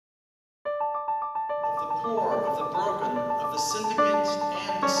poor, of the broken, of the sinned against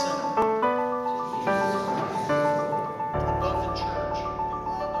and the sinner. Above the church,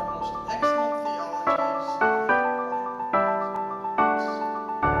 beyond our most excellent theologies.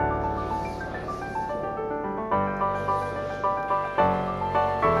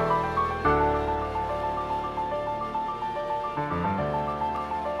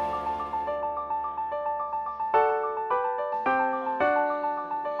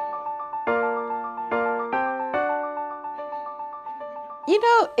 You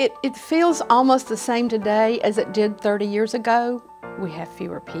know, it feels almost the same today as it did 30 years ago. We have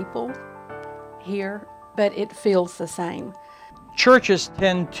fewer people here, but it feels the same. Churches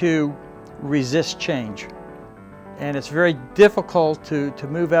tend to resist change, and it's very difficult to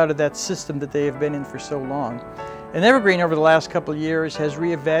move out of that system that they have been in for so long. And Evergreen, over the last couple of years, has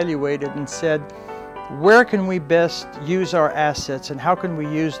reevaluated and said, where can we best use our assets, and how can we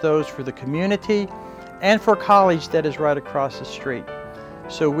use those for the community and for college that is right across the street?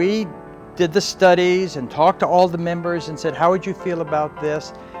 So we did the studies and talked to all the members and said, how would you feel about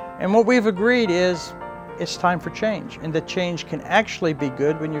this? And what we've agreed is it's time for change, and that change can actually be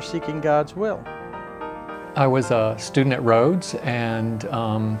good when you're seeking God's will. I was a student at Rhodes and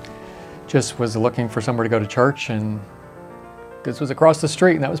just was looking for somewhere to go to church, and this was across the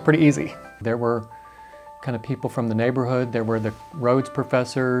street, and that was pretty easy. There were kind of people from the neighborhood. There were the Rhodes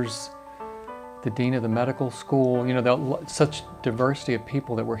professors, the dean of the medical school, you know, such diversity of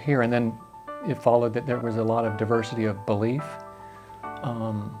people that were here. And then it followed that there was a lot of diversity of belief,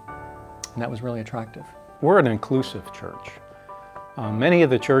 and that was really attractive. We're an inclusive church. Many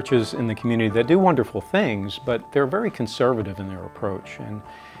of the churches in the community that do wonderful things, but they're very conservative in their approach, and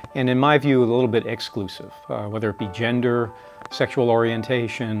in my view, a little bit exclusive, whether it be gender, sexual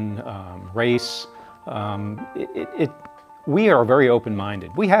orientation, race. We are very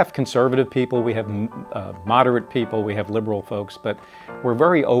open-minded. We have conservative people, we have moderate people, we have liberal folks, but we're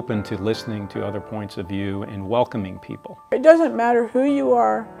very open to listening to other points of view and welcoming people. It doesn't matter who you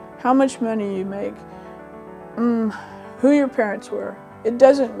are, how much money you make, who your parents were. It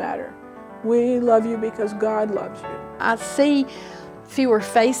doesn't matter. We love you because God loves you. I see fewer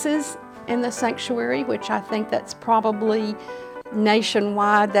faces in the sanctuary, which I think that's probably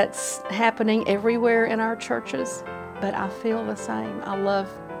nationwide. That's happening everywhere in our churches. But I feel the same. I love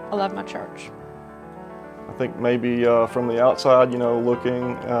my church. I think maybe from the outside, you know,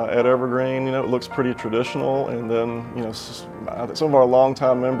 looking at Evergreen, you know, it looks pretty traditional, and then, you know, some of our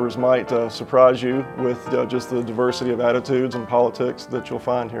longtime members might surprise you with just the diversity of attitudes and politics that you'll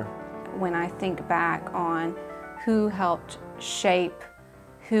find here. When I think back on who helped shape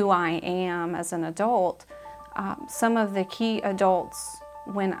who I am as an adult, some of the key adults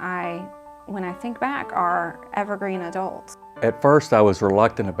when I think back are Evergreen adults. At first I was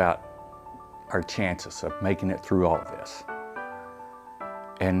reluctant about our chances of making it through all of this.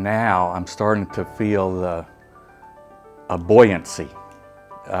 And now I'm starting to feel a buoyancy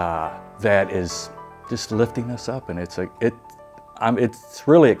that is just lifting us up, and it's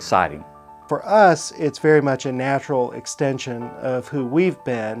really exciting. For us, it's very much a natural extension of who we've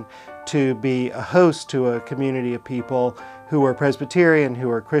been to be a host to a community of people who are Presbyterian, who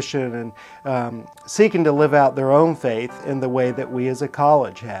are Christian, and seeking to live out their own faith in the way that we as a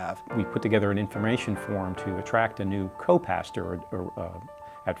college have. We put together an information form to attract a new co-pastor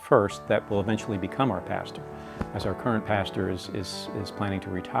at first that will eventually become our pastor, as our current pastor is planning to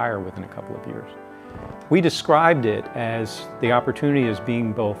retire within a couple of years. We described it as the opportunity as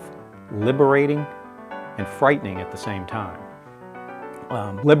being both liberating and frightening at the same time.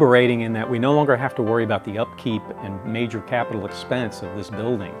 Liberating in that we no longer have to worry about the upkeep and major capital expense of this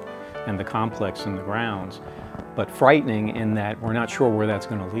building and the complex and the grounds, but frightening in that we're not sure where that's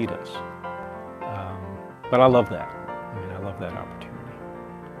going to lead us. But I love that. I mean, I love that opportunity.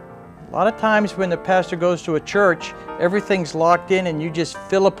 A lot of times when the pastor goes to a church, everything's locked in and you just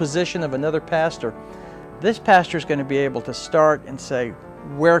fill a position of another pastor. This pastor is going to be able to start and say,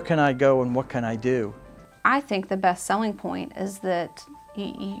 where can I go and what can I do? I think the best selling point is that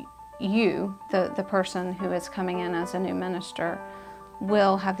you, the person who is coming in as a new minister,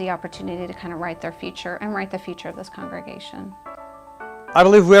 will have the opportunity to kind of write their future and write the future of this congregation. I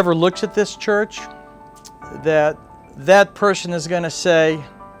believe whoever looks at this church, that person is going to say,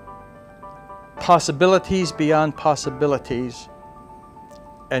 possibilities beyond possibilities,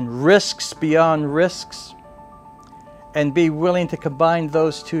 and risks beyond risks, and be willing to combine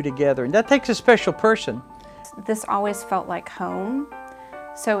those two together. And that takes a special person. This always felt like home,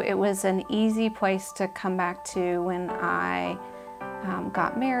 so it was an easy place to come back to when I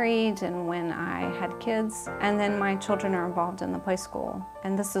got married and when I had kids. And then my children are involved in the play school.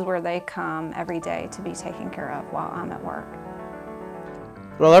 And this is where they come every day to be taken care of while I'm at work.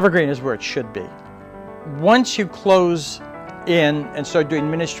 Well, Evergreen is where it should be. Once you close in and start doing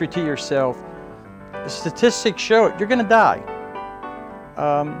ministry to yourself, the statistics show it, you're going to die.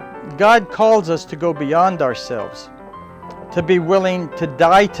 God calls us to go beyond ourselves, to be willing to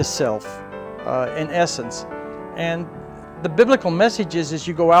die to self, in essence. And the biblical message is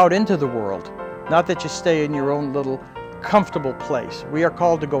you go out into the world, not that you stay in your own little comfortable place. We are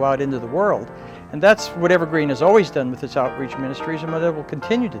called to go out into the world. And that's what Evergreen has always done with its outreach ministries and what it will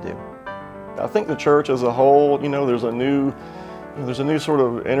continue to do. I think the church as a whole, there's a new sort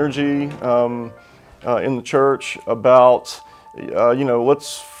of energy in the church about,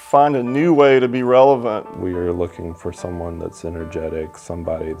 let's find a new way to be relevant. We are looking for someone that's energetic,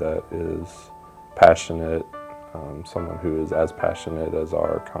 somebody that is passionate, someone who is as passionate as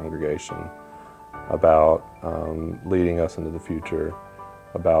our congregation about leading us into the future,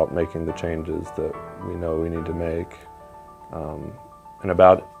 about making the changes that we know we need to make, and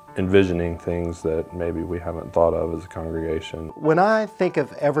about envisioning things that maybe we haven't thought of as a congregation. When I think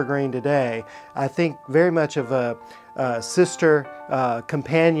of Evergreen today, I think very much of a sister,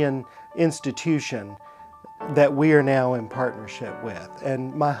 companion institution that we are now in partnership with.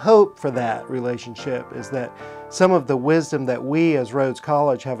 And my hope for that relationship is that some of the wisdom that we as Rhodes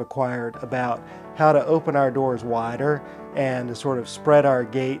College have acquired about how to open our doors wider and to sort of spread our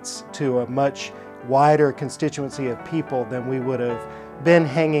gates to a much wider constituency of people than we would have been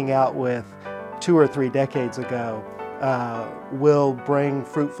hanging out with 2 or 3 decades ago will bring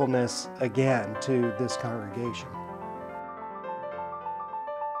fruitfulness again to this congregation.